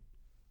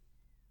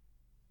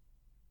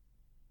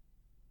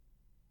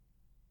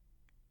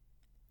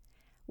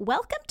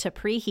Welcome to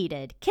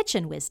Preheated,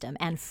 kitchen wisdom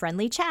and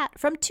friendly chat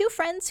from two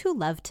friends who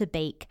love to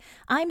bake.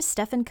 I'm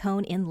Stefan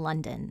Cohn in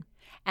London.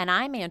 And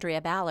I'm Andrea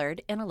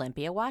Ballard in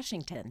Olympia,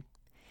 Washington.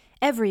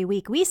 Every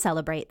week we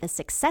celebrate the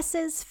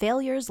successes,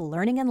 failures,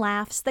 learning, and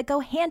laughs that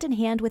go hand in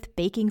hand with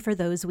baking for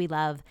those we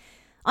love.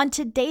 On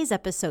today's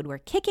episode, we're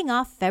kicking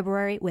off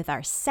February with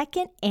our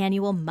second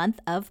annual month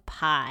of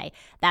pie.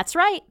 That's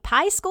right,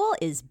 Pie School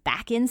is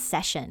back in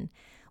session.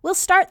 We'll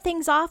start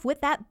things off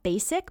with that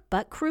basic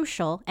but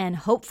crucial and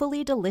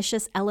hopefully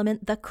delicious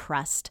element, the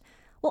crust.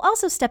 We'll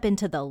also step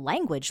into the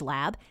language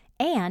lab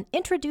and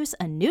introduce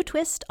a new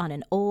twist on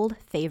an old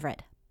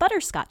favorite,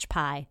 butterscotch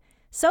pie.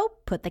 So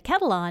put the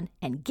kettle on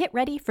and get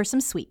ready for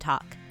some sweet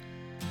talk.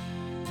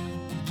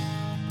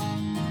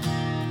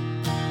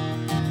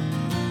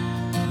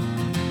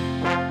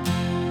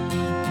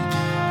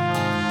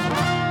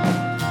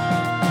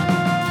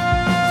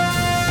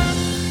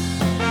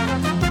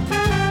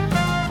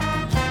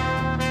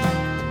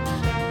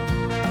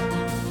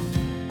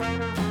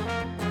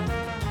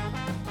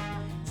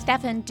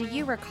 Stefan, do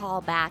you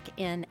recall back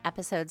in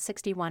episode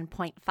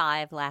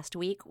 61.5 last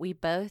week, we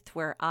both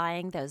were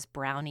eyeing those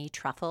brownie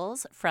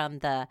truffles from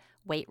the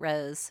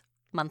Waitrose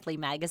monthly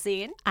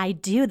magazine? I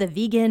do, the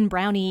vegan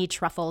brownie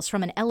truffles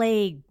from an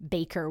LA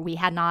baker we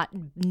had not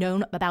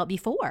known about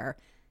before.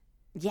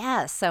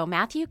 Yes, so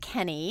Matthew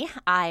Kenny,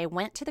 I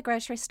went to the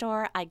grocery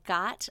store, I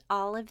got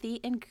all of the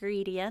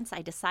ingredients,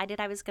 I decided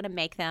I was going to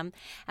make them,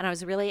 and I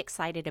was really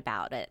excited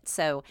about it.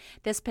 So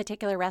this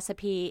particular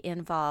recipe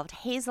involved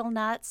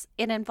hazelnuts,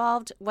 it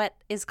involved what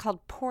is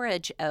called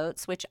porridge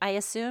oats, which I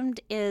assumed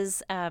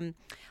is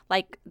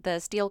like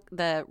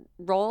the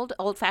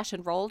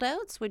old-fashioned rolled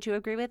oats. Would you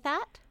agree with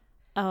that?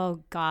 Oh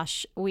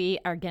gosh, we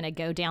are going to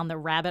go down the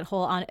rabbit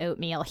hole on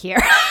oatmeal here.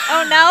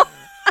 Oh no!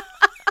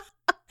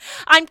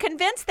 I'm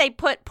convinced they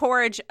put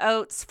porridge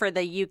oats for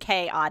the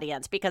UK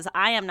audience because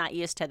I am not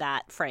used to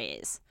that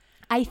phrase.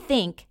 I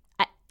think,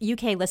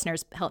 UK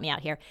listeners, help me out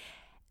here.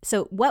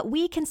 So what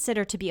we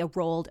consider to be a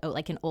rolled oat,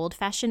 like an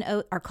old-fashioned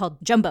oat, are called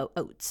jumbo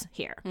oats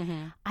here.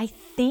 Mm-hmm. I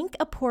think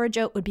a porridge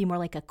oat would be more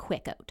like a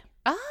quick oat.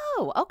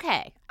 Oh,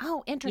 okay.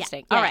 Oh,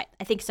 interesting. Yeah, all right.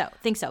 I think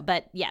so.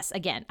 But yes,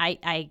 again,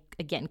 I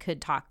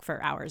could talk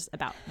for hours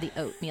about the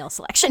oatmeal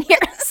selection here.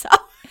 So.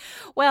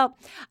 Well,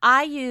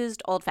 I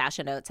used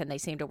old-fashioned oats, and they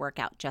seem to work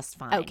out just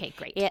fine. Okay,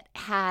 great. It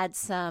had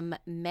some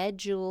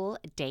medjool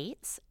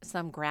dates,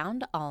 some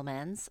ground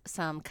almonds,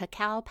 some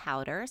cacao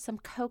powder, some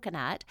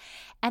coconut,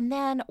 and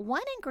then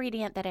one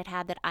ingredient that it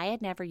had that I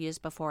had never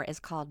used before is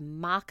called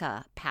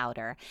maca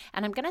powder.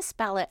 And I'm going to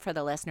spell it for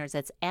the listeners.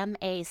 It's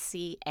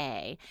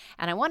M-A-C-A.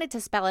 And I wanted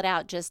to spell it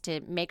out just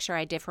to make sure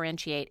I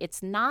differentiate.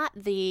 It's not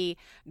the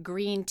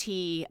green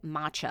tea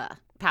matcha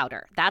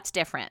powder. That's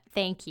different.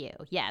 Thank you.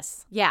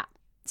 Yes. Yeah.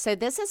 So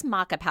this is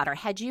maca powder.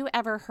 Had you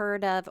ever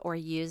heard of or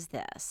used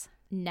this?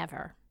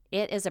 Never.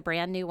 It is a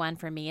brand new one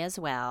for me as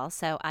well.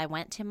 So I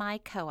went to my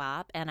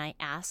co-op and I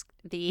asked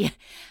the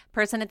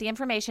person at the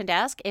information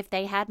desk if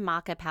they had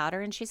maca powder.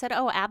 And she said,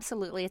 oh,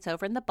 absolutely. It's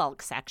over in the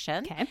bulk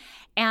section. Okay.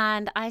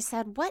 And I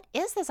said, what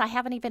is this? I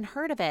haven't even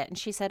heard of it. And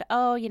she said,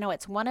 oh,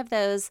 it's one of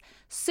those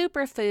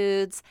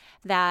superfoods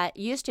that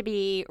used to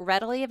be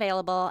readily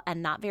available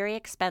and not very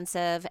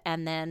expensive.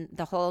 And then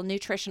the whole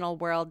nutritional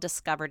world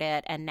discovered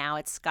it. And now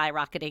it's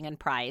skyrocketing in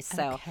price.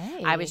 So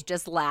okay. I was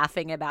just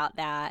laughing about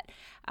that.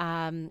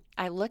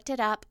 I looked it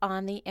up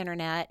on the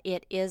internet.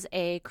 It is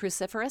a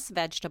cruciferous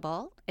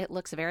vegetable. It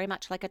looks very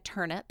much like a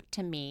turnip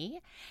to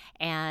me,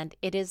 and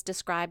it is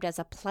described as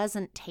a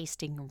pleasant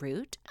tasting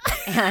root.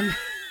 And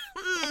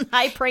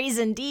high praise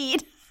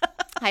indeed.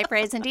 High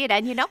praise indeed.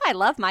 And I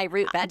love my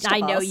root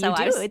vegetables. I know you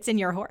do. It's in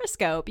your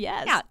horoscope,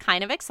 yes. Yeah,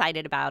 kind of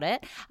excited about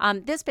it.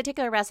 This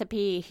particular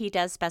recipe, he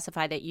does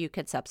specify that you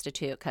could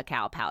substitute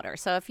cacao powder.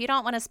 So if you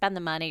don't want to spend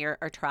the money or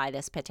try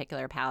this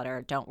particular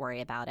powder, don't worry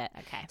about it.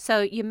 Okay.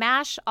 So you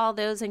mash all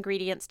those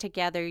ingredients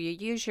together. You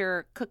use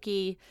your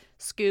cookie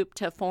scoop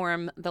to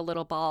form the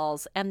little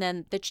balls. And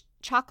then the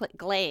chocolate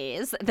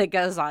glaze that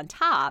goes on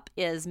top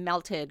is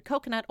melted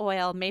coconut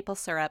oil, maple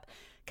syrup,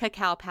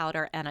 cacao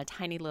powder, and a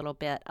tiny little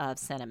bit of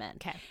cinnamon.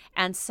 Okay.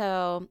 And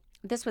so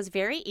this was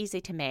very easy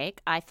to make.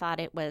 I thought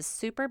it was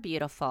super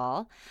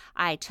beautiful.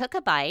 I took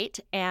a bite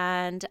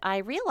and I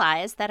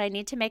realized that I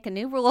need to make a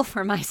new rule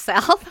for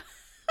myself,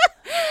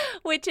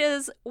 which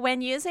is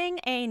when using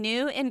a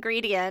new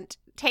ingredient,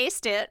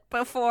 taste it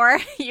before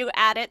you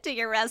add it to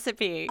your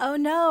recipe. Oh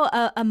no,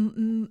 a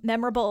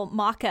memorable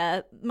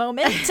maca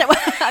moment.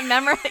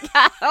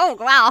 Oh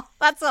wow,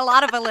 that's a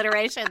lot of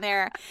alliteration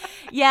there.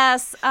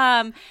 Yes.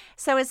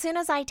 So as soon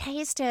as I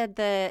tasted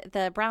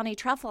the brownie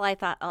truffle, I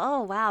thought,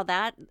 oh wow,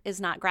 that is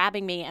not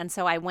grabbing me. And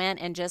so I went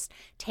and just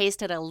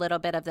tasted a little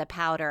bit of the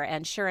powder.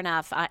 And sure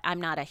enough,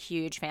 I'm not a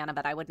huge fan of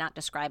it. I would not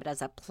describe it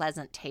as a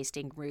pleasant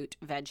tasting root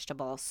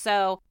vegetable.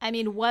 So I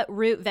mean, what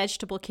root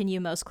vegetable can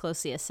you most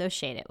closely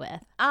associate it with?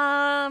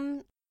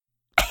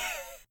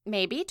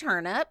 maybe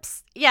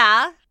turnips.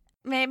 Yeah.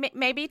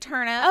 Maybe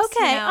turnips.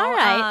 Okay, all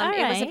right.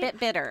 It was a bit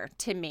bitter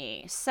to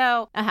me.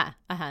 So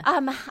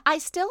I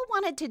still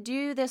wanted to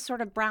do this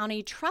sort of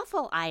brownie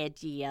truffle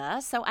idea.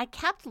 So I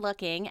kept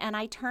looking, and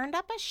I turned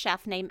up a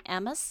chef named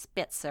Emma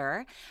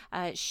Spitzer.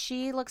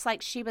 She looks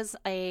like she was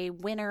a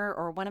winner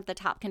or one of the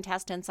top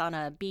contestants on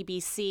a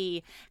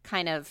BBC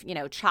kind of,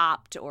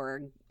 Chopped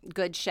or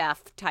Good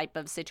Chef type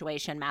of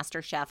situation,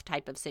 Master Chef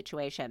type of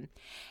situation.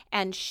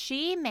 And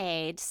she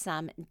made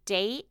some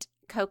date,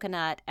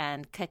 coconut,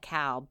 and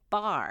cacao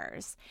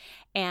bars.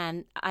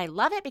 And I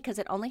love it because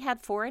it only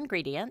had 4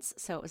 ingredients.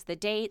 So it was the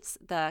dates,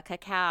 the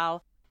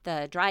cacao,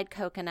 the dried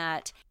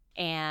coconut,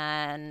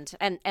 and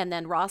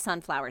then raw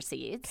sunflower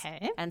seeds.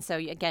 Okay. And so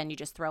again, you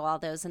just throw all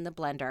those in the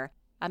blender.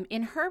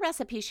 In her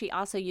recipe, she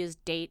also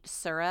used date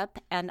syrup,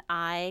 and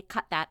I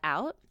cut that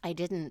out. I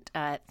didn't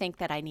think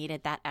that I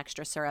needed that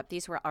extra syrup.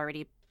 These were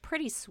already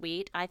pretty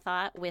sweet, I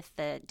thought, with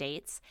the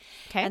dates.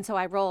 Okay. And so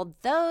I rolled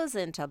those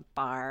into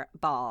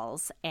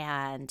balls,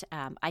 and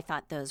I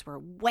thought those were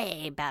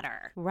way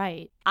better.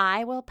 Right.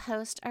 I will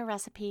post a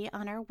recipe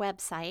on our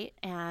website,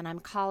 and I'm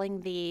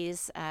calling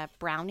these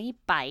brownie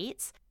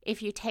bites.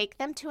 If you take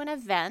them to an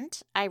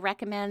event, I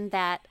recommend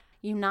that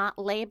you not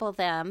label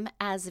them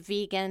as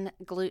vegan,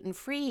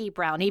 gluten-free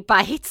brownie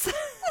bites.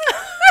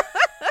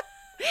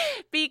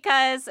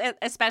 Because,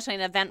 especially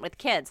an event with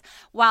kids,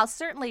 while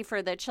certainly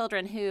for the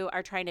children who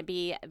are trying to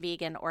be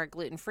vegan or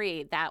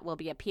gluten-free, that will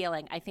be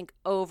appealing. I think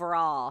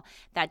overall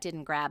that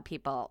didn't grab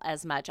people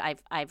as much.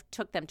 I've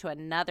took them to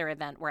another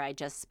event where I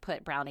just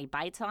put brownie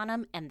bites on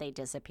them and they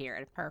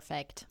disappeared.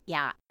 Perfect.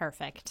 Yeah.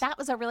 Perfect. That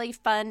was a really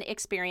fun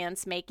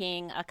experience,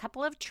 making a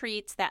couple of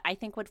treats that I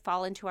think would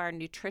fall into our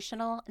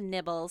nutritional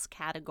nibbles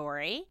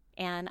category.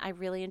 And I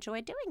really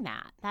enjoyed doing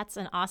that. That's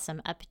an awesome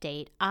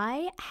update.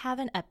 I have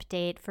an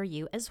update for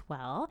you as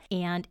well,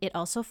 and it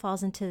also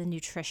falls into the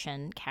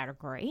nutrition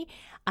category.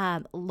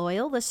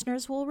 Loyal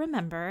listeners will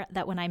remember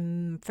that when I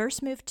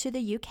first moved to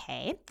the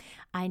UK,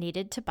 I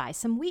needed to buy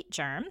some wheat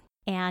germ.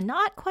 And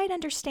not quite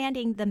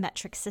understanding the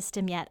metric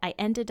system yet, I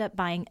ended up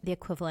buying the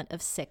equivalent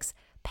of 6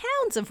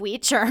 pounds of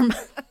wheat germ.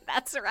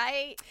 That's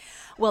right.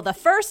 Well, the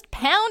first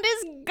pound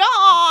is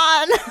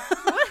gone.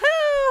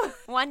 Woohoo!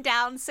 1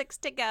 down, 6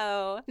 to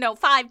go. No,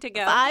 5 to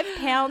go. 5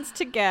 pounds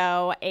to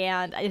go.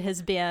 And it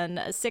has been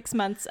 6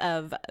 months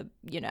of,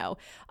 granola.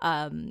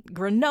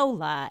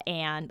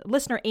 And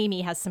listener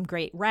Amy has some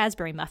great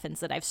raspberry muffins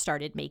that I've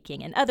started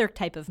making, and other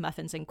type of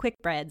muffins and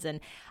quick breads. And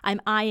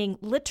I'm eyeing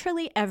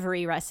literally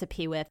every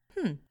recipe with,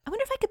 I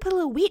wonder if I could put a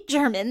little wheat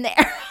germ in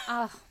there.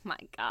 Oh my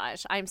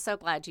gosh. I'm so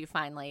glad you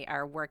finally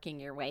are working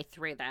your way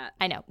through that.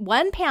 I know.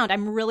 1 pound.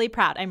 I'm really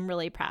proud.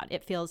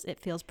 It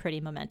feels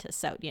pretty momentous.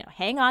 So,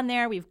 hang on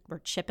there. We're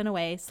chipping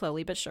away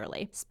slowly but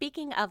surely.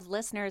 Speaking of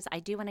listeners, I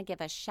do want to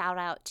give a shout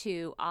out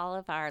to all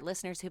of our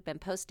listeners who've been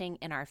posting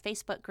in our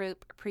Facebook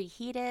group,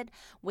 Preheated,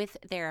 with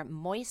their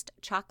moist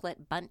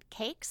chocolate bundt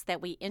cakes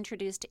that we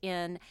introduced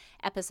in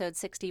episode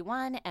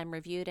 61 and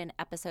reviewed in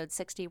episode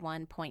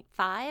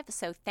 61.5.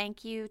 So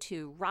thank you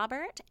to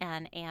Robert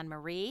and Anne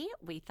Marie.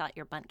 We thought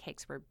your bundt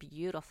cakes were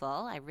beautiful.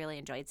 I really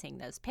enjoyed seeing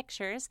those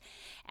pictures.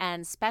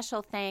 And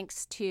special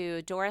thanks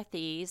to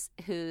Dorothy's,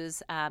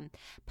 whose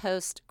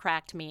post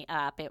cracked me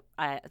up.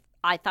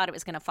 I thought it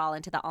was going to fall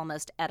into the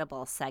almost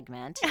edible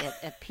segment. It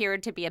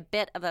appeared to be a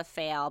bit of a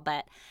fail,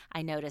 but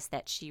I noticed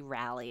that she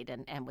rallied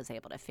and was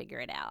able to figure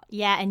it out.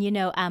 Yeah, and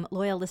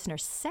loyal listener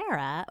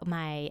Sarah,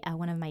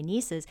 one of my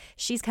nieces,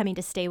 she's coming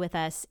to stay with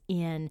us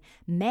in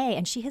May,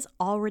 and she has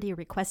already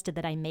requested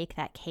that I make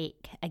that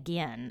cake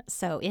again.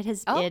 So it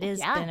has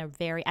been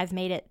I've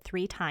made it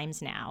 3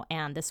 times now,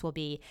 and this will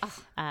be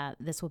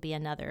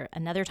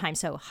another time.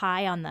 So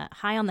high on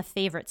the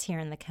favorites here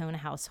in the Cone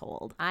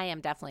household. I am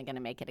definitely going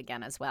to make it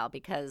again as well,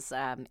 because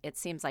it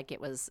seems like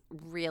it was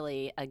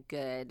really a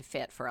good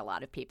fit for a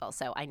lot of people.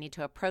 So I need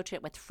to approach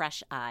it with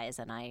fresh eyes,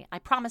 and I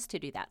promise to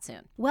do that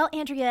soon. Well,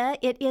 Andrea,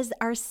 it is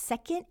our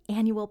 2nd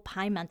annual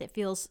Pie Month. It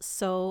feels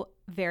so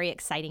very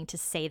exciting to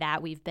say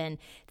that. We've been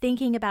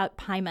thinking about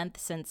Pie Month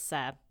since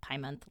Pie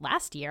Month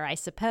last year, I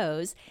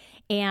suppose,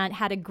 and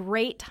had a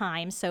great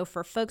time. So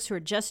for folks who are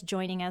just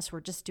joining us,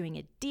 we're just doing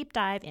a deep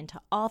dive into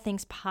all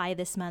things pie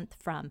this month,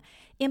 from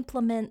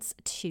implements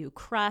to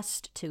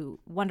crust to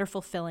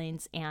wonderful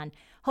fillings, and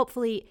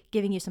hopefully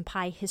giving you some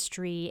pie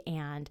history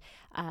and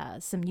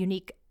some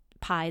unique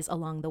pies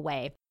along the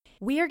way.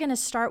 We are going to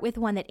start with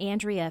one that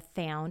Andrea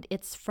found.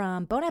 It's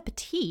from Bon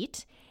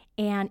Appetit,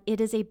 and it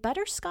is a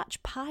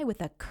butterscotch pie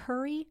with a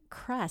curry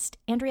crust.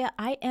 Andrea,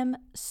 I am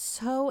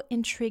so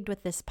intrigued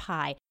with this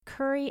pie.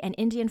 Curry and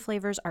Indian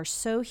flavors are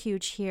so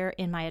huge here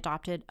in my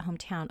adopted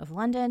hometown of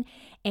London,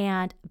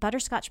 and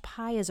butterscotch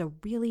pie is a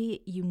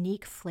really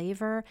unique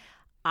flavor.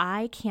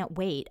 I can't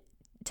wait.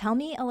 tell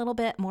me a little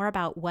bit more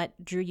about what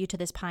drew you to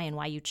this pie and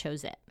why you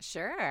chose it.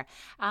 Sure.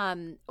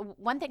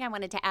 One thing I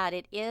wanted to add,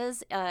 it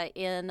is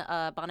in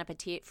Bon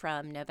Appetit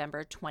from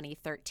November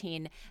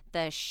 2013.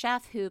 The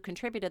chef who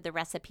contributed the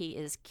recipe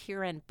is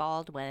Kieran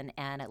Baldwin,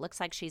 and it looks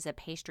like she's a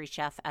pastry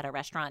chef at a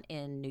restaurant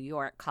in New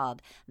York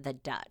called The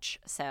Dutch.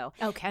 So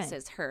this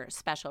is her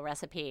special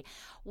recipe.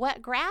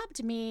 What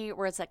grabbed me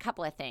was a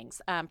couple of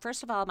things.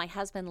 First of all, my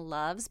husband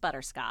loves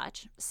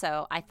butterscotch,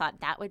 so I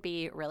thought that would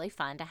be really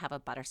fun to have a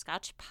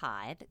butterscotch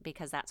pie,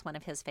 because that's one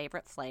of his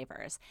favorite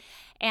flavors.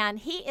 And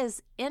he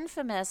is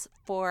infamous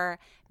for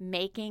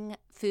making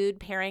food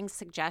pairing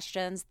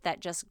suggestions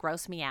that just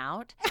gross me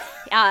out.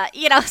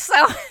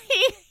 So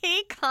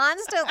he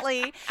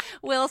constantly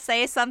will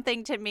say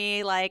something to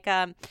me like,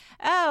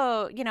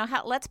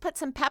 let's put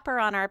some pepper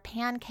on our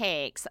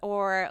pancakes,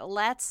 or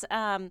let's,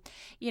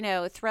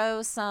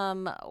 throw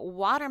some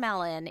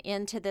watermelon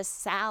into this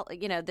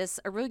this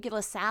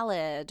arugula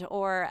salad,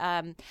 or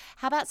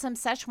how about some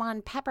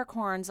Szechuan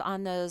peppercorns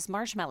on those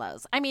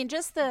marshmallows? I mean,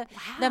 just the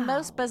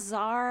most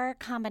bizarre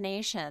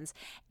combinations.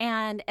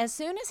 And as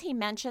soon as he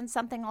mentions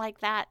something like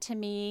that to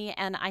me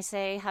and I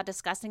say how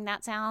disgusting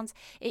that sounds,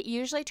 it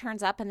usually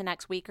turns up in the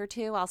next week or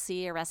two. I'll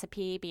see a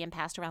recipe being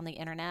passed around the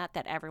internet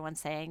that everyone's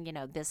saying,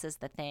 this is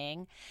the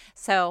thing.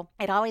 So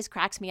it always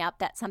cracks me up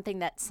that something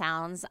that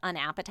sounds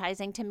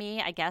unappetizing to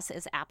me, I guess,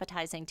 is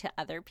appetizing to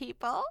other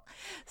people.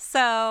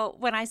 So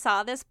when I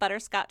saw this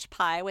butterscotch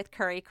pie with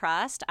curry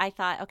crust, I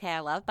thought, okay, I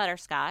love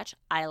butterscotch.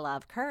 I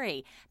love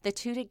curry. The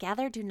two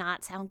together do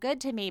not sound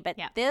good to me, but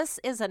this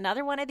is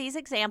another one of these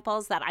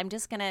examples that I'm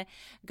just going to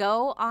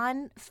go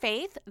on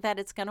faith that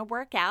it's going to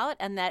work out,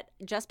 and that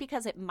just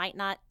because it might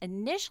not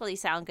initially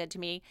sound good to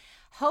me,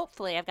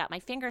 hopefully I've got my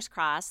fingers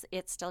crossed,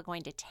 it's still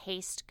going to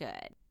taste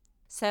good.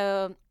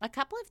 So a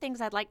couple of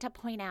things I'd like to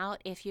point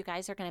out if you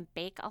guys are going to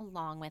bake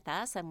along with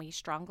us, and we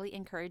strongly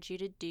encourage you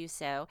to do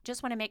so.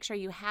 Just want to make sure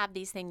you have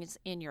these things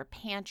in your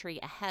pantry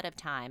ahead of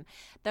time.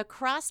 The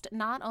crust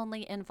not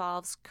only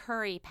involves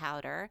curry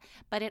powder,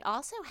 but it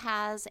also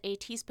has a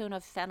teaspoon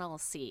of fennel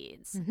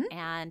seeds. Mm-hmm.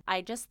 And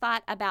I just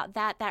thought about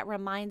that. That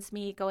reminds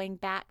me going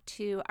back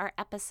to our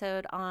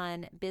episode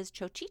on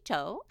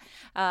bizcochito.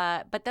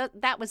 But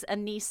that was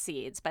anise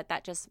seeds, but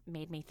that just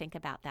made me think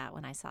about that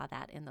when I saw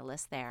that in the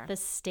list there. The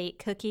state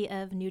cookie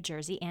of New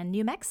Jersey and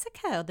New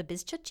Mexico, the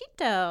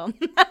bizcochito.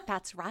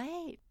 That's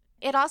right.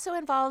 It also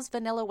involves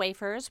vanilla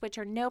wafers, which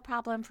are no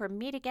problem for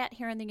me to get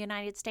here in the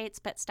United States.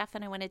 But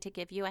Stefan, I wanted to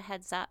give you a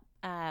heads up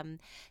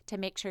to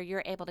make sure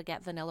you're able to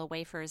get vanilla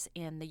wafers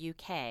in the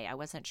UK. I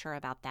wasn't sure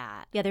about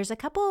that. Yeah, there's a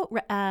couple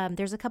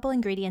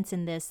ingredients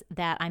in this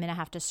that I'm going to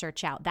have to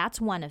search out. That's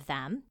one of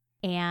them.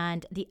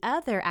 And the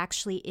other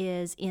actually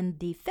is in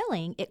the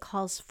filling. It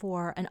calls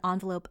for an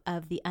envelope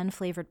of the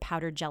unflavored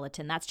powdered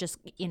gelatin. That's just,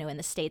 in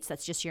the States,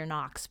 that's just your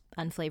Knox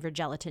unflavored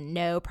gelatin.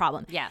 No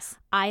problem. Yes.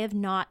 I have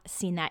not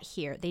seen that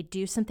here. They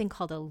do something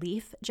called a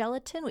leaf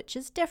gelatin, which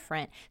is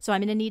different. So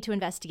I'm going to need to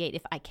investigate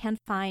if I can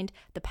find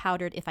the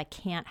powdered. If I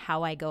can't,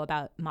 how I go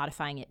about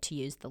modifying it to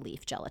use the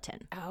leaf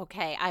gelatin.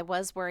 Okay. I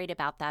was worried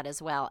about that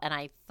as well. And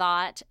I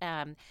thought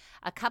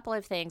a couple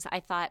of things. I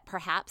thought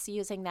perhaps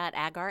using that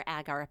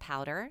agar-agar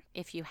powder,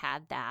 if you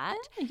had that.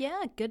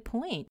 Yeah, good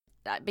point.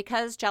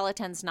 Because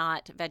gelatin's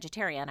not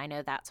vegetarian, I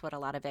know that's what a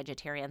lot of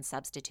vegetarians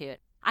substitute.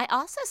 I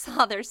also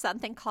saw there's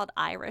something called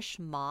Irish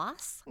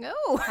moss.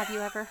 Oh. Have you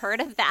ever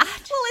heard of that?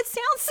 Well, it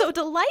sounds so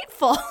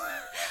delightful.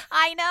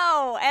 I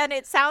know. And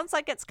it sounds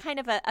like it's kind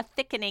of a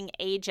thickening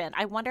agent.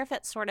 I wonder if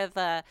it's sort of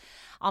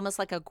almost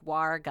like a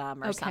guar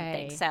gum or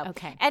something. So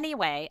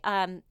anyway,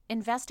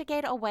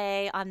 investigate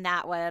away on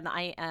that one.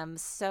 I am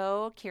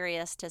so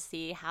curious to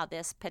see how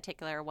this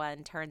particular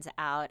one turns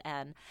out.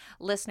 And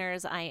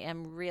listeners, I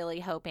am really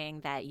hoping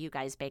that you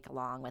guys bake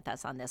along with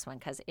us on this one,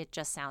 because it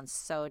just sounds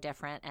so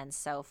different and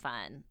so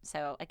fun.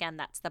 So again,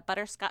 that's the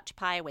butterscotch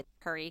pie with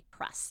curry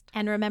crust.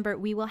 And remember,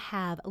 we will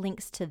have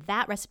links to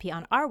that recipe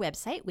on our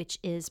website, which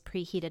is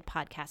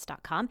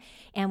preheatedpodcast.com.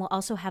 And we'll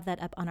also have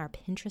that up on our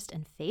Pinterest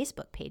and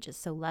Facebook pages.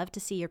 So love to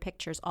see your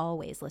pictures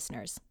always,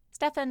 listeners.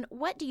 Stefan,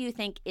 what do you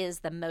think is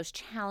the most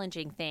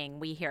challenging thing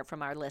we hear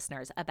from our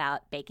listeners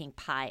about baking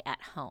pie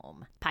at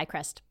home? Pie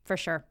crust, for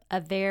sure.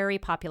 A very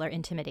popular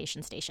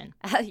intimidation station.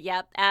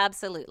 Yep,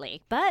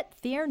 absolutely. But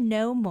fear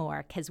no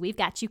more, because we've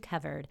got you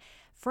covered.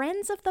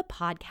 Friends of the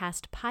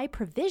podcast Pie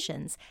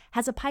Provisions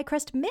has a pie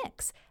crust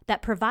mix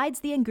that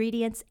provides the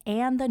ingredients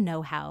and the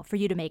know-how for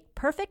you to make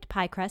perfect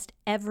pie crust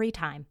every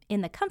time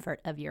in the comfort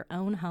of your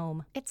own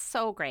home. It's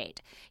so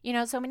great.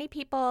 So many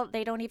people,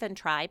 they don't even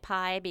try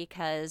pie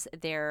because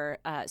they're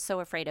so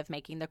afraid of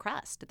making the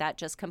crust. That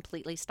just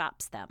completely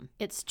stops them.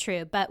 It's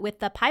true. But with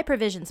the Pie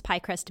Provisions pie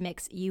crust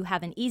mix, you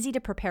have an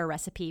easy-to-prepare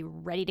recipe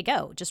ready to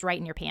go, just right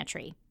in your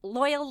pantry.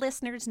 Loyal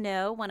listeners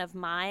know one of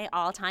my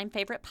all-time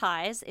favorite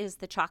pies is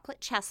the chocolate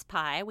chess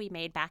pie we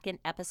made back in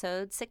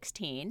episode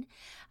 16.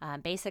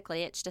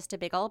 Basically, it's just a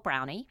big old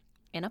brownie.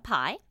 in a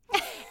pie.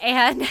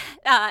 And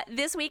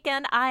this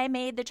weekend, I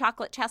made the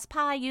chocolate chess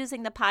pie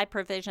using the Pie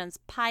Provisions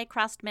pie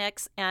crust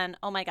mix. And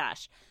oh my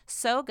gosh,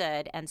 so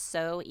good and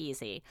so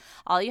easy.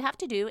 All you have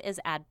to do is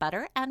add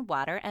butter and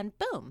water, and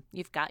boom,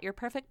 you've got your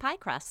perfect pie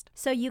crust.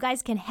 So you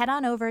guys can head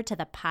on over to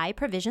the Pie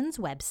Provisions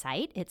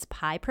website. It's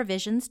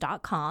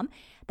pieprovisions.com.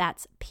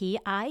 That's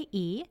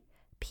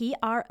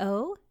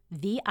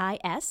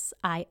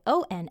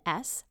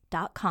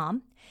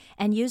PIEPROVISIONS.com,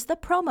 and use the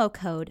promo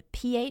code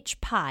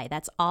PHPie,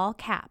 that's all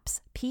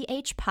caps,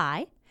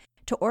 PHPie,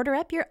 to order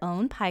up your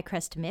own pie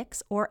crust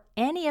mix or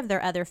any of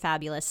their other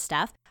fabulous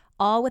stuff,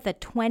 all with a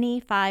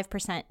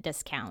 25%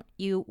 discount.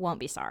 You won't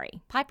be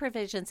sorry. Pie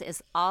Provisions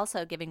is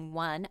also giving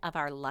one of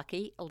our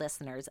lucky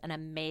listeners an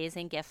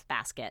amazing gift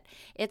basket.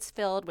 It's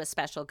filled with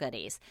special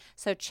goodies.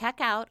 So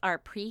check out our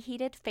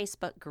preheated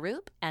Facebook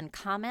group and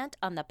comment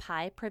on the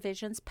Pie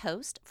Provisions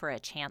post for a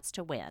chance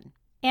to win.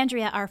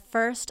 Andrea, our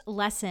first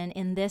lesson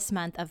in this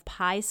month of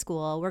Pie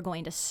School, we're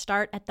going to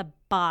start at the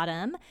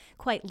bottom,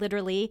 quite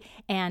literally,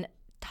 and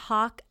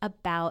talk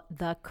about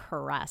the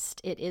crust.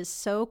 It is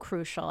so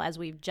crucial, as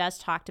we've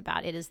just talked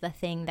about. It is the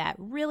thing that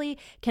really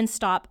can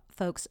stop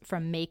folks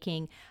from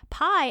making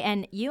pie.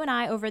 And you and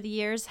I, over the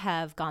years,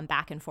 have gone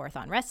back and forth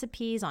on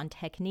recipes, on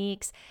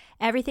techniques,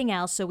 everything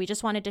else. So we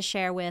just wanted to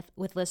share with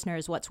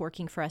listeners what's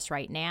working for us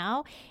right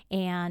now.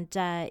 And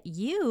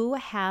you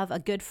have a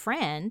good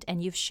friend,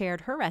 and you've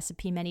shared her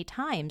recipe many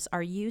times.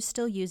 Are you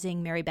still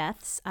using Mary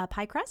Beth's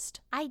pie crust?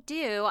 I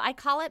do. I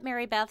call it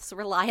Mary Beth's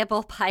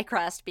reliable pie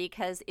crust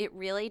because it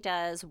really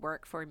does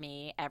work for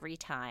me every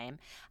time.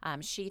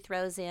 She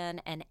throws in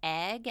an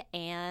egg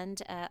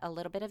and a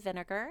little bit of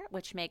vinegar,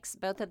 which makes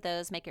both of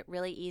those make it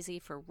really easy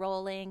for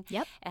rolling.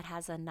 Yep. It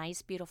has a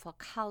nice, beautiful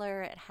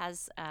color. It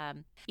has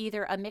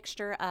either a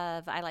mixture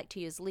of, I like to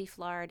use leaf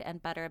lard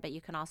and butter, but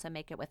you can also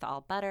make it with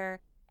all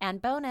butter.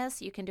 And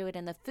bonus, you can do it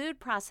in the food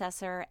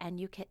processor, and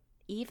you can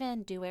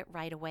even do it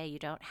right away. You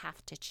don't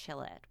have to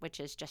chill it, which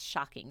is just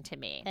shocking to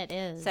me. It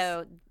is.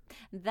 So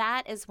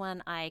that is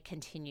one I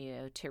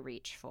continue to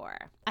reach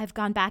for. I've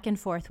gone back and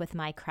forth with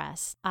my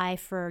crust. I,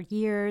 for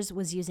years,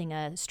 was using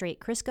a straight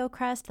Crisco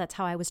crust. That's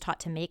how I was taught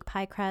to make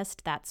pie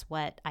crust. That's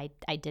what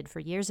I did for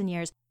years and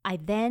years. I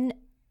then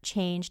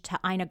changed to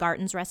Ina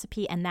Garten's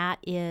recipe, and that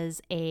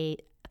is a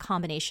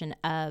combination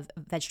of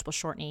vegetable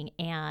shortening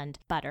and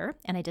butter,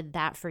 and I did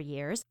that for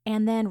years.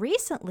 And then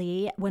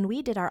recently, when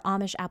we did our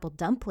Amish apple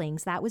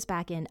dumplings, that was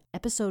back in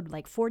episode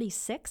like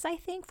 46, I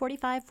think,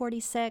 45,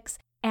 46.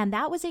 And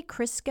that was a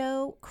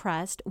Crisco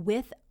crust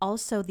with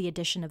also the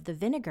addition of the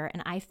vinegar.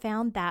 And I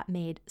found that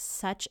made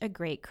such a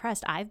great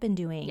crust. I've been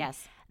doing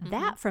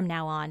that from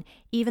now on,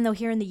 even though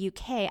here in the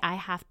UK, I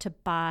have to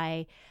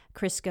buy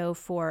Crisco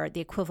for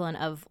the equivalent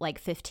of like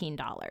 $15.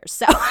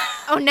 So,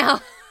 oh no.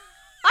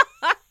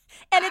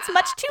 And it's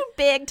much too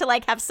big to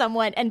like have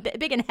someone, and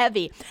big and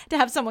heavy to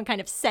have someone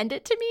kind of send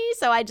it to me.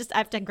 So I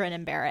have to grin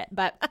and bear it.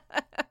 But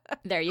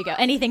there you go.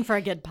 Anything for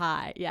a good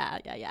pie. Yeah.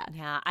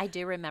 Yeah, I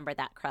do remember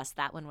that crust.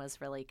 That one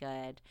was really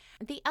good.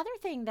 The other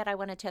thing that I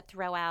wanted to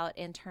throw out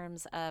in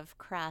terms of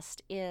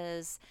crust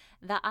is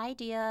the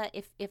idea,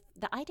 if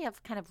the idea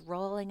of kind of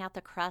rolling out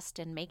the crust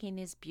and making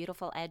these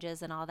beautiful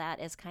edges and all that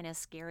is kind of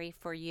scary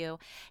for you,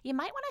 you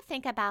might want to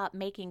think about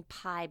making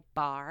pie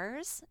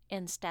bars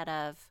instead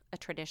of a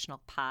traditional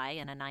pie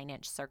in a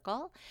 9-inch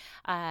circle.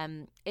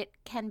 It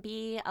can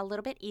be a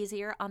little bit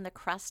easier on the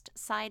crust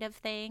side of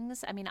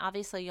things. I mean,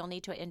 obviously you'll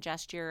need to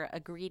ingest your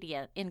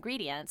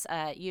ingredients,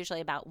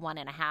 usually about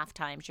 1.5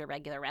 times your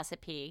regular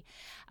recipe.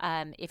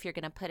 If you're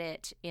going to put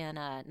it in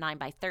a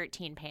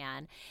 9x13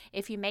 pan,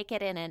 if you make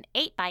it in an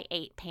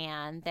 8x8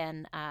 pan,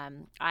 then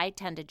I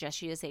tend to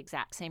just use the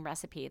exact same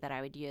recipe that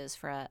I would use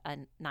for a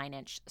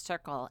 9-inch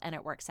circle, and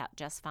it works out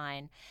just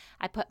fine.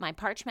 I put my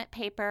parchment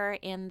paper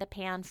in the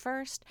pan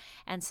first,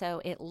 and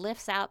so it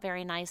lifts out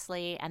very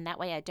nicely, and that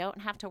way I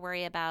don't have to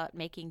worry about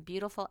making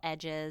beautiful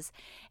edges.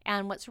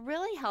 And what's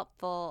really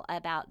helpful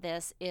about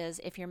this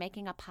is if you're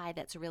making a pie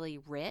that's really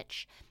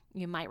rich.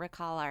 You might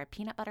recall our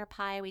peanut butter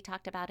pie we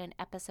talked about in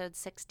episode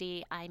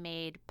 60. I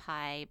made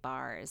pie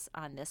bars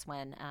on this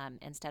one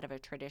instead of a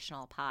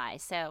traditional pie.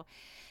 So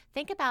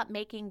think about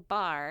making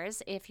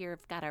bars if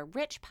you've got a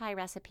rich pie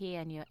recipe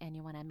and you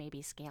want to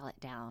maybe scale it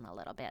down a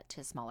little bit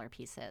to smaller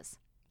pieces.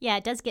 Yeah,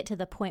 it does get to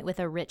the point with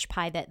a rich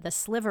pie that the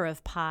sliver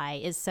of pie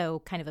is so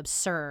kind of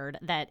absurd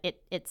that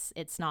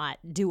it's not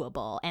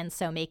doable. And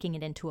so making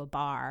it into a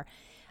bar,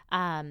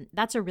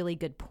 that's a really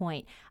good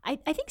point. I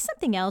think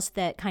something else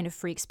that kind of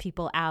freaks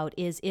people out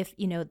is if,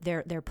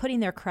 they're putting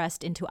their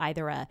crust into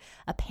either a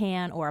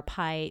pan or a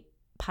pie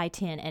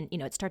tin, and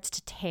it starts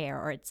to tear,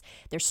 or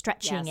they're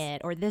stretching it,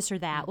 or this or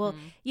that. Well,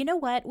 you know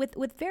what, with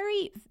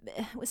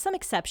some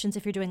exceptions,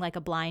 if you're doing like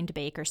a blind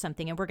bake or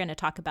something, and we're going to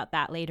talk about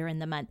that later in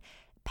the month,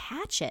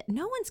 patch it.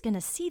 No one's going to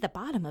see the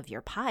bottom of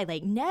your pie.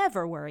 Like,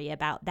 never worry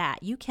about that.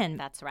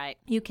 That's right.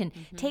 You can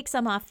take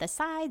some off the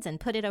sides and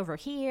put it over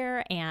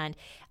here. And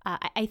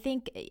I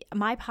think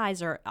my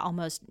pies are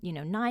almost,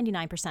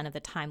 99% of the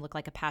time look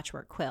like a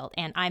patchwork quilt.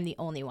 And I'm the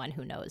only one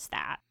who knows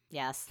that.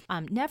 Yes.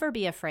 Never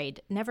be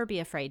afraid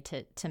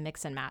to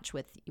mix and match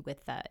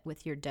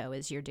with your dough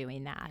as you're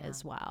doing that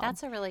as well.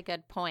 That's a really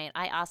good point.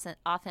 I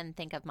often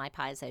think of my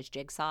pies as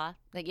jigsaw,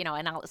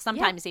 and I'll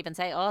sometimes even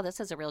say, oh, this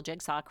is a real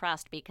jigsaw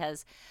crust,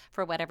 because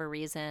for whatever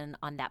reason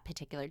on that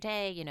particular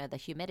day, the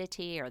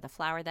humidity or the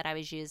flour that I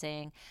was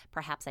using,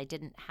 perhaps I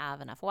didn't have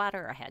enough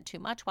water or had too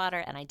much water,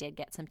 and I did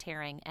get some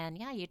tearing. And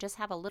you just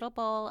have a little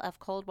bowl of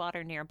cold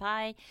water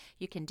nearby.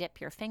 You can dip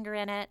your finger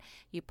in it.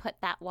 You put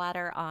that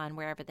water on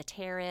wherever the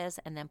tear is,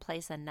 and then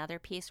place another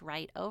piece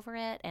right over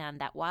it,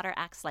 and that water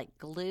acts like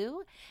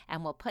glue,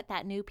 and we'll put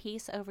that new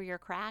piece over your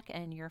crack,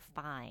 and you're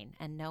fine,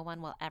 and no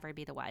one will ever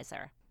be the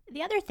wiser.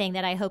 The other thing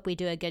that I hope we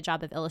do a good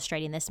job of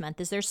illustrating this month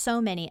is there's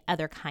so many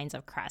other kinds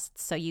of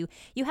crusts. So you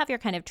have your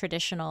kind of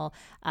traditional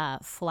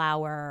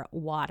flour,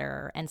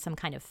 water, and some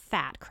kind of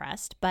fat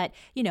crust. But,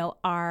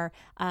 our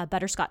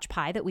butterscotch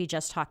pie that we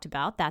just talked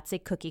about, that's a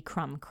cookie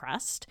crumb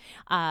crust.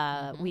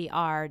 We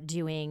are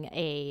doing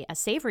a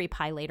savory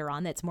pie later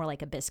on that's more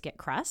like a biscuit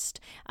crust.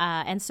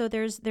 And so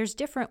there's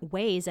different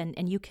ways,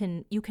 and you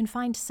can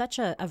find such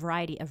a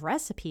variety of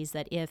recipes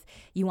that if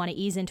you want to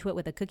ease into it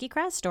with a cookie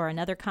crust or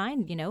another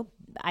kind,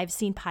 I've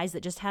seen pies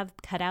that just have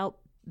cut out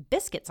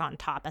biscuits on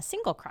top, a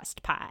single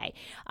crust pie.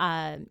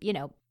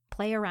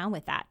 Play around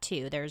with that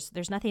too.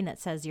 There's nothing that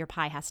says your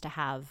pie has to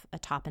have a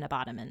top and a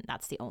bottom, and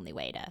that's the only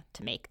way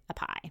to make a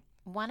pie.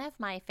 One of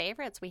my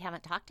favorites we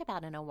haven't talked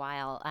about in a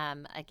while,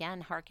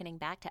 again, hearkening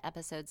back to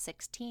episode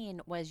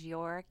 16, was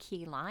your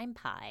key lime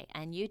pie.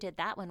 And you did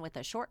that one with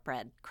a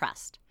shortbread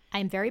crust.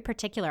 I'm very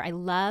particular. I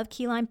love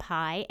key lime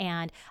pie,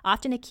 and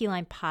often a key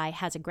lime pie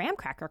has a graham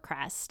cracker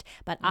crust,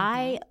 but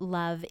I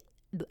love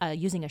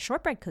using a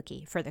shortbread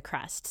cookie for the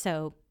crust.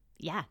 So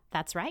yeah,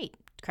 that's right.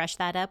 Crush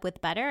that up with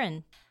butter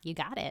and you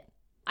got it.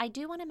 I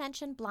do want to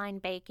mention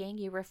blind baking.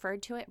 You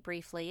referred to it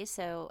briefly.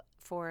 So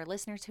for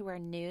listeners who are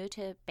new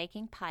to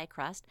baking pie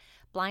crust,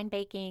 blind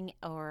baking,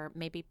 or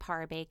maybe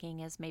par baking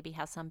is maybe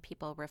how some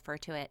people refer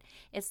to it.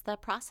 It's the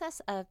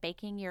process of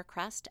baking your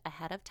crust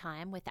ahead of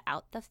time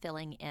without the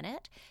filling in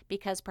it,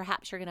 because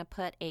perhaps you're going to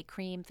put a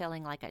cream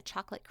filling like a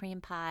chocolate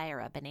cream pie or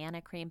a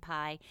banana cream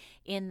pie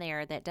in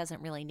there that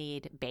doesn't really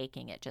need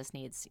baking. It just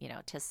needs,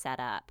 to set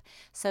up.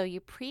 So you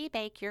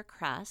pre-bake your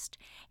crust,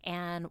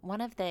 and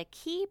one of the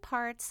key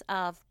parts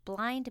of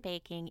blind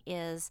baking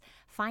is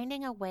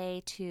finding a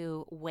way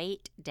to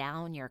weight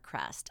down your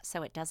crust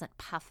so it doesn't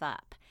puff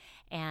up.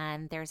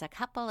 And there's a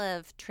couple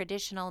of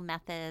traditional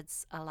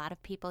methods. A lot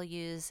of people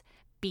use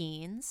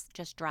beans,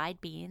 just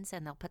dried beans,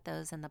 and they'll put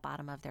those in the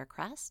bottom of their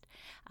crust.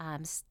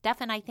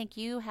 Stefan, I think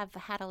you have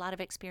had a lot of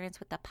experience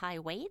with the pie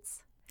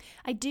weights.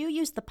 I do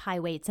use the pie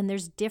weights, and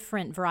there's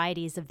different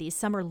varieties of these.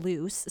 Some are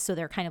loose, so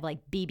they're kind of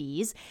like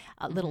BBs,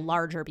 a little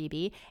larger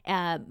BB.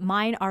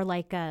 Mine are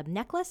like a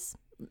necklace.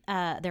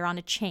 They're on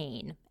a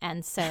chain,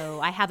 and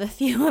so I have a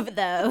few of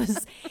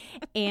those,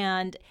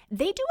 and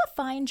they do a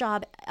fine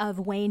job of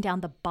weighing down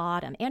the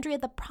bottom. Andrea,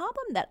 the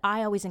problem that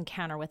I always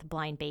encounter with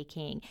blind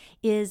baking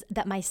is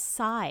that my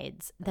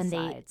sides,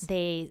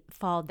 they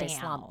fall down.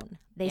 Slump.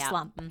 They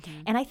slump.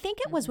 Mm-hmm. And I think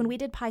it was when we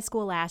did Pie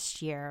School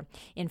last year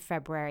in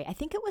February, I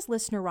think it was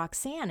listener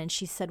Roxanne, and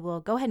she said, well,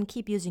 go ahead and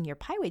keep using your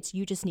pie weights.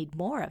 You just need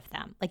more of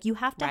them. Like, you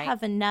have to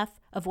have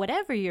enough of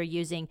whatever you're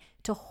using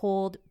to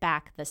hold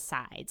back the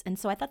sides. And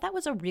so I thought that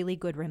was a really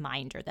good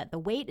reminder that the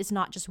weight is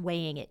not just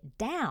weighing it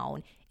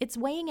down, it's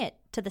weighing it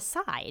to the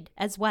side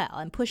as well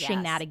and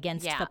pushing that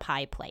against the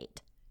pie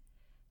plate.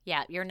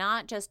 Yeah, you're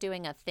not just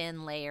doing a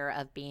thin layer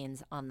of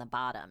beans on the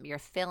bottom. You're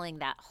filling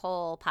that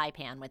whole pie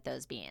pan with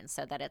those beans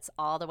so that it's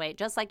all the way,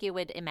 just like you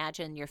would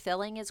imagine your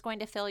filling is going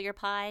to fill your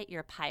pie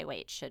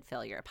weight should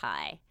fill your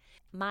pie.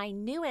 My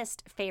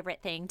newest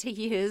favorite thing to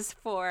use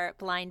for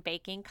blind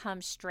baking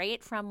comes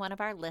straight from one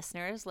of our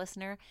listeners,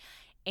 listener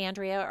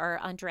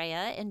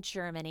Andrea in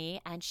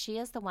Germany, and she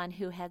is the one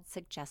who had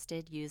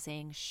suggested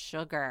using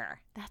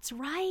sugar. That's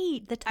right,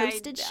 the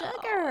toasted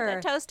sugar.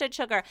 The toasted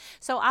sugar.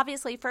 So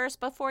obviously,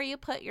 first, before you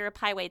put your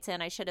pie weights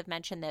in, I should have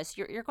mentioned this,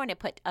 you're going to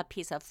put a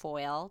piece of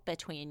foil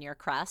between your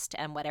crust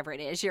and whatever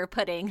it is you're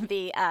putting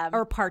the...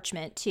 or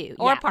parchment, too.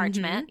 Or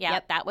parchment,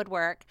 that would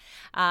work.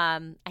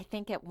 I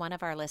think one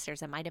of our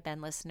listeners, it might have been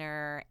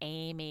listener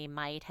Amy,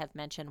 might have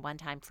mentioned one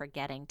time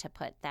forgetting to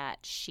put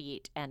that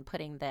sheet and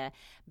putting the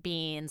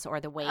beans or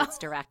the weights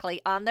directly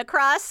on the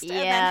crust. Yep.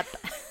 And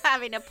then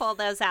having to pull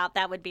those out,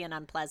 that would be an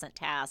unpleasant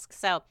task.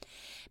 So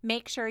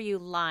make sure you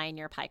line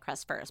your pie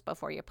crust first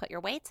before you put your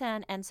weights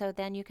in. And so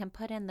then you can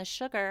put in the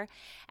sugar,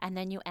 and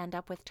then you end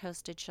up with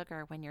toasted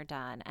sugar when you're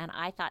done. And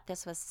I thought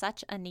this was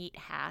such a neat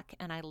hack,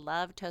 and I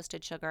love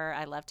toasted sugar.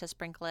 I love to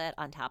sprinkle it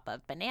on top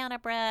of banana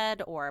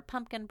bread or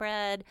pumpkin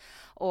bread,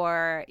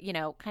 or,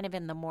 kind of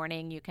in the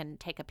morning, you can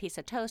take a piece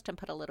of toast and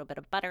put a little bit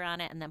of butter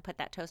on it and then put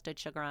that toasted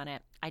sugar on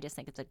it. I just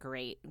think it's a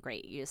great,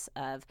 great use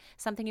of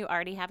something you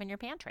already have in your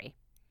pantry.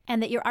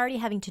 And that you're already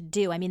having to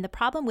do. I mean, the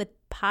problem with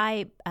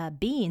pie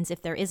beans,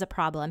 if there is a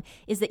problem,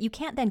 is that you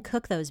can't then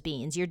cook those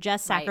beans. You're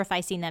just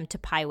sacrificing them to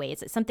pie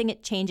ways. It's something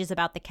it changes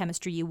about the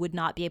chemistry. You would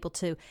not be able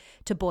to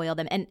boil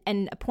them.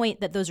 And a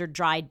point that those are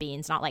dried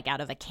beans, not like out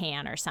of a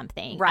can or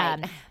something.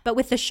 Right. But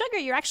with the sugar,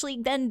 you're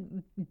actually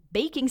then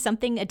baking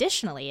something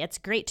additionally. It's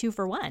great 2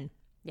 for 1.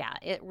 Yeah,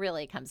 it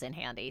really comes in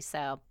handy.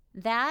 So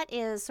that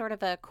is sort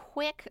of a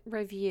quick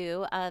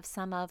review of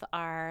some of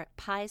our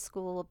pie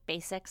school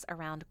basics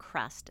around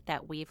crust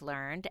that we've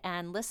learned.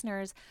 And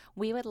listeners,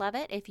 we would love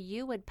it if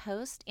you would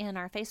post in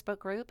our Facebook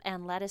group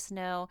and let us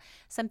know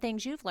some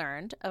things you've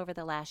learned over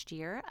the last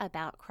year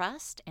about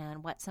crust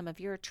and what some of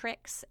your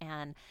tricks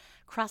and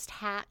crust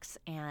hacks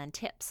and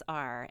tips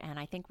are. And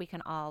I think we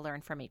can all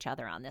learn from each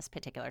other on this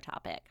particular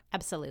topic.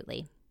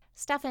 Absolutely.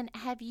 Stefan,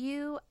 have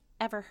you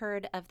ever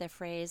heard of the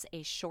phrase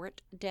a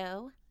short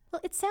dough?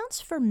 Well, it sounds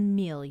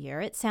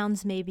familiar. It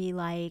sounds maybe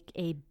like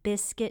a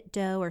biscuit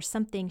dough or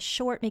something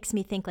short. Makes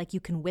me think like you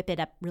can whip it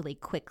up really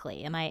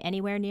quickly. Am I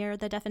anywhere near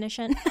the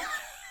definition?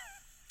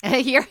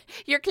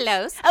 You're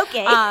close.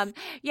 Okay.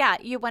 Yeah,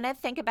 you want to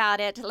think about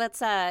it. Let's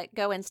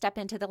go and step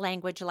into the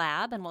language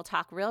lab, and we'll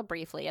talk real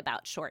briefly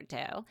about short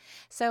dough.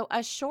 So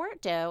a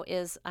short dough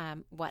is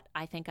what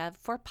I think of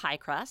for pie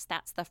crust.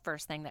 That's the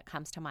first thing that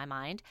comes to my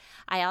mind.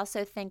 I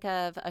also think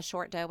of a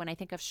short dough when I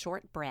think of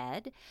short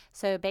bread.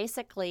 So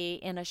basically,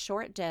 in a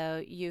short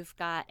dough, you've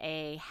got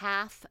a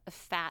half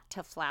fat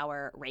to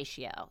flour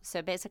ratio.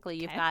 So basically,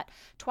 you've got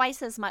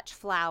twice as much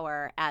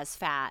flour as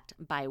fat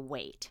by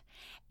weight.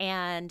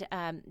 And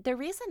the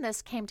reason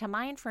this came to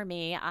mind for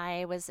me,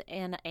 I was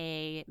in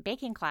a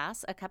baking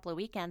class a couple of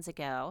weekends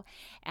ago,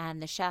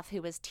 and the chef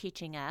who was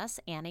teaching us,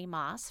 Annie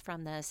Moss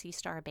from the Sea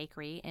Star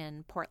Bakery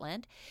in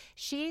Portland,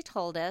 she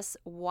told us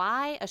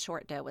why a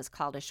short dough was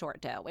called a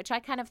short dough, which I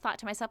kind of thought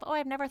to myself, oh,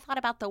 I've never thought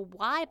about the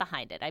why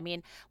behind it. I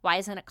mean, why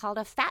isn't it called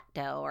a fat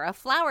dough or a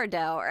flour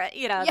dough or,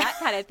 that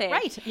kind of thing?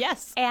 Right,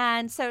 yes.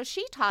 And so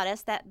she taught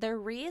us that the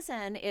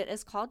reason it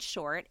is called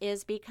short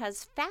is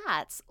because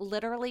fats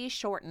literally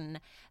shorten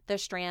the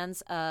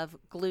strands of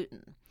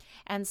gluten.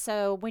 And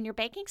so when you're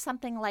baking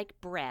something like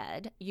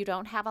bread, you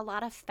don't have a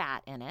lot of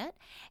fat in it.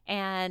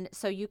 And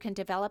so you can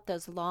develop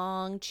those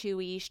long,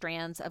 chewy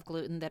strands of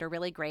gluten that are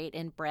really great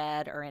in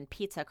bread or in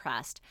pizza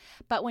crust.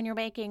 But when you're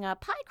making a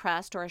pie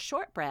crust or a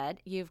shortbread,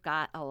 you've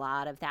got a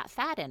lot of that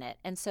fat in it.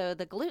 And so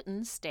the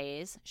gluten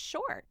stays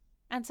short.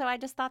 And so I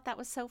just thought that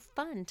was so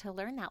fun to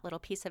learn that little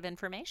piece of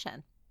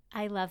information.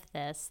 I love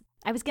this.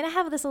 I was going to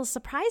have this little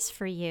surprise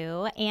for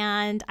you,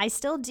 and I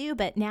still do,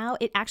 but now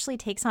it actually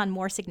takes on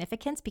more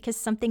significance because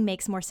something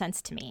makes more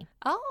sense to me.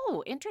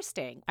 Oh,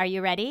 interesting. Are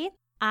you ready?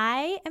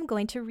 I am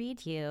going to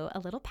read you a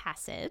little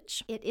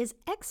passage. It is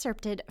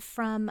excerpted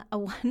from a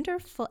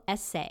wonderful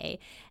essay,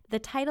 the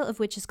title of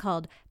which is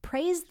called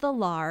Praise the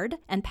Lard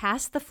and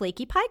Pass the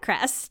Flaky Pie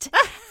Crust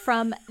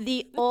from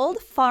the Old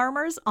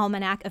Farmer's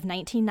Almanac of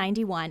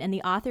 1991, and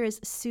the author is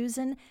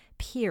Susan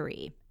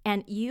Peary.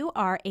 And you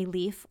are a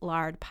leaf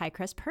lard pie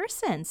crust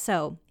person.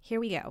 So here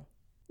we go.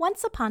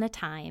 Once upon a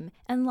time,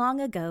 and long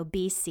ago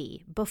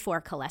BC,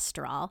 before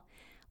cholesterol,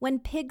 when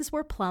pigs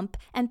were plump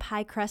and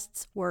pie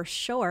crusts were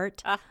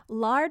short,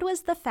 lard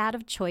was the fat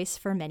of choice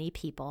for many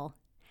people.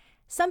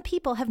 Some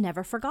people have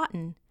never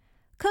forgotten.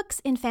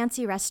 Cooks in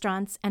fancy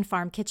restaurants and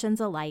farm kitchens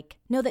alike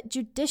know that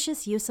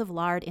judicious use of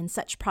lard in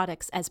such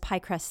products as pie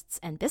crusts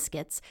and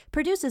biscuits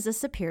produces a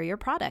superior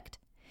product.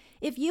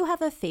 If you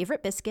have a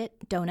favorite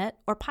biscuit, donut,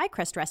 or pie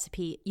crust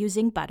recipe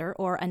using butter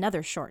or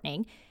another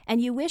shortening,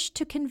 and you wish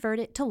to convert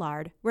it to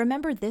lard,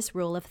 remember this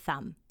rule of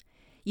thumb.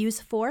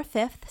 Use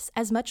 4/5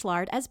 as much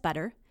lard as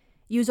butter.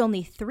 Use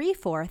only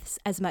 3/4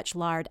 as much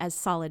lard as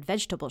solid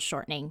vegetable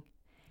shortening.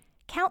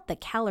 Count the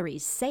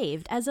calories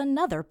saved as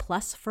another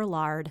plus for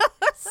lard.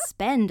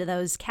 Spend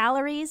those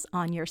calories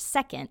on your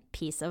second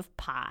piece of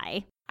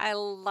pie. I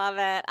love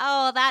it.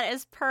 Oh, that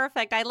is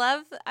perfect. I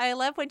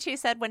love when she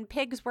said when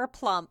pigs were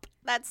plump.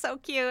 That's so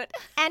cute.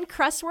 And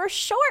crusts were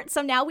short.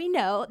 So now we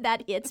know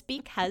that it's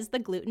because the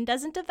gluten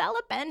doesn't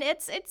develop and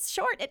it's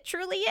short. It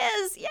truly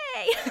is.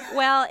 Yay.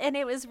 Well, and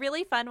it was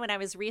really fun when I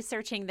was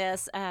researching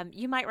this.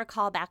 You might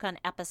recall back on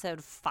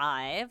episode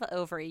 5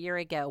 over a year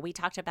ago, we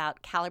talked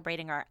about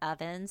calibrating our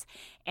ovens.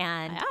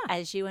 And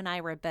as you and I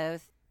were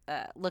both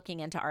looking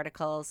into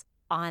articles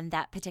on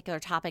that particular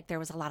topic, there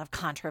was a lot of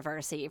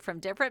controversy from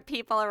different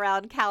people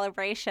around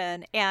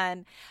calibration.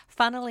 And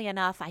funnily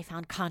enough, I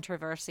found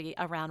controversy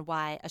around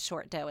why a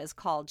short dough is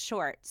called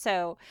short.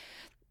 So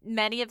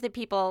many of the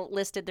people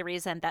listed the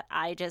reason that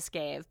I just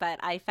gave, but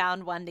I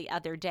found one the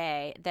other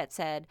day that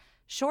said,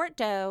 short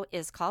dough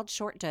is called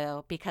short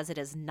dough because it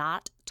is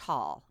not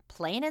tall.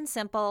 Plain and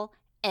simple.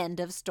 End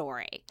of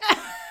story.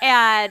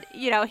 And,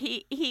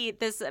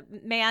 this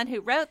man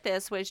who wrote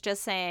this was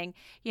just saying,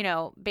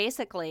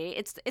 basically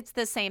it's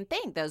the same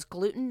thing. Those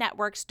gluten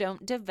networks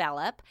don't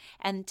develop.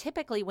 And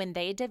typically when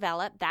they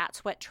develop,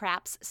 that's what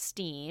traps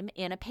steam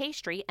in a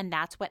pastry. And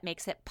that's what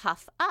makes it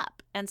puff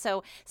up. And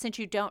so since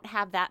you don't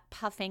have that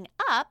puffing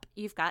up,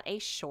 you've got a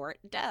short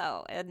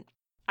dough. And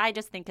I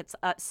just think it's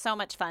so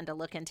much fun to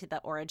look into the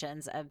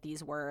origins of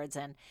these words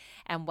and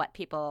what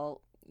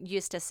people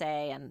used to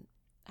say and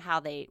how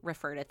they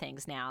refer to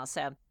things now.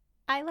 So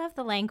I love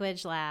the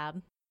language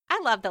lab. I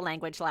love the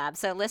language lab.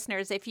 So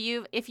listeners, if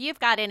you've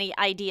got any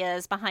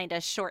ideas behind a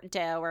short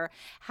dough or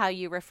how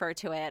you refer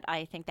to it,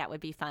 I think that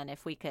would be fun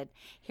if we could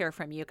hear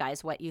from you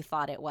guys what you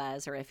thought it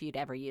was or if you'd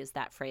ever used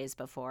that phrase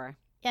before.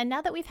 Yeah,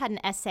 now that we've had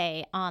an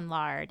essay on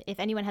lard, if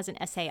anyone has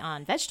an essay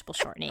on vegetable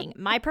shortening,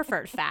 my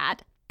preferred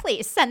fat,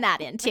 please send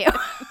that in too.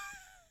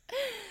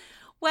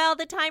 Well,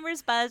 the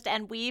timer's buzzed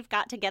and we've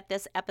got to get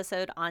this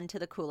episode onto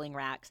the cooling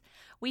racks.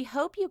 We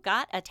hope you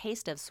got a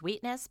taste of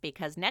sweetness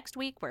because next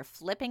week we're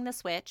flipping the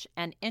switch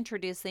and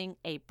introducing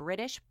a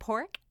British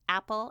pork,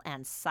 apple,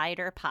 and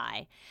cider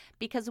pie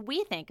because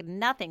we think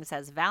nothing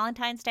says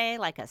Valentine's Day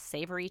like a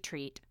savory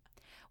treat.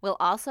 We'll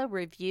also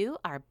review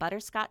our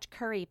butterscotch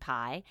curry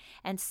pie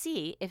and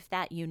see if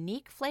that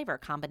unique flavor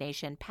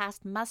combination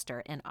passed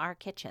muster in our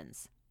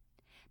kitchens.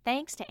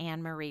 Thanks to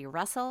Anne-Marie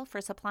Russell for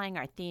supplying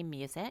our theme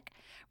music.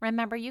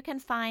 Remember, you can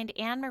find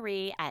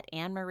Anne-Marie at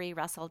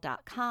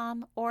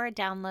annemarierussell.com or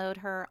download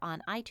her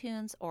on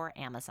iTunes or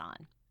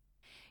Amazon.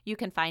 You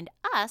can find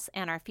us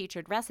and our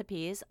featured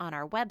recipes on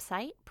our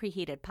website,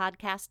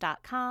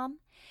 preheatedpodcast.com,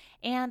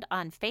 and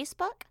on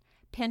Facebook,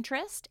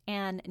 Pinterest,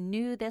 and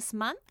new this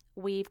month,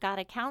 we've got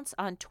accounts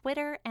on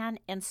Twitter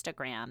and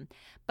Instagram.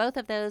 Both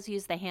of those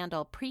use the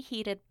handle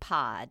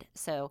preheatedpod,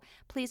 so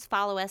please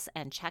follow us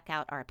and check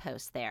out our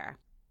posts there.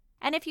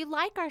 And if you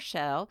like our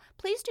show,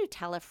 please do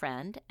tell a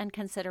friend and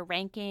consider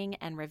ranking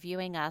and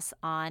reviewing us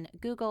on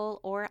Google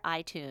or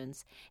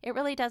iTunes. It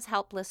really does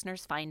help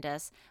listeners find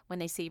us when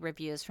they see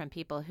reviews from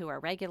people who are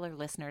regular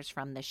listeners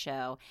from the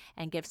show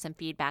and give some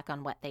feedback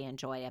on what they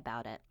enjoy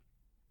about it.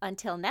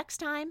 Until next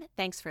time,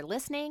 thanks for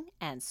listening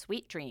and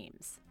sweet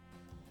dreams.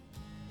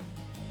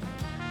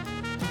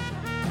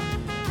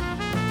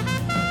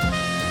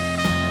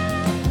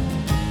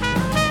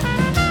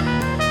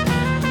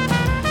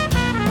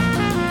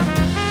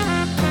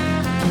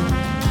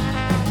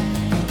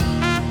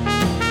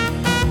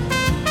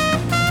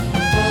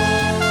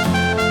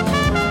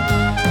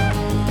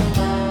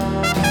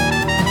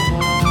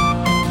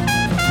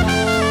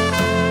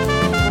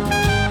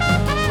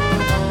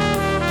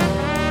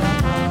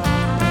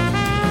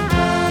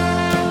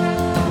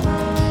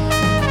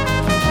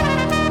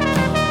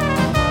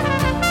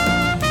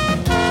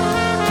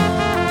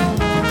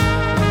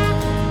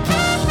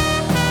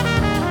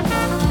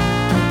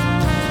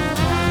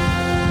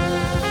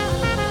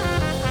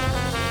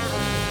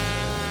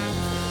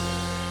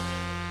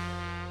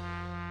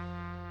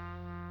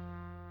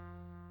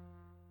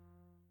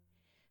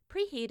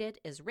 Preheated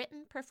is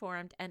written,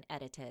 performed, and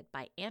edited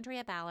by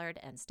Andrea Ballard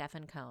and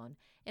Stephen Cohn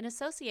in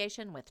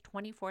association with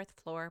 24th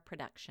Floor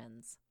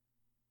Productions.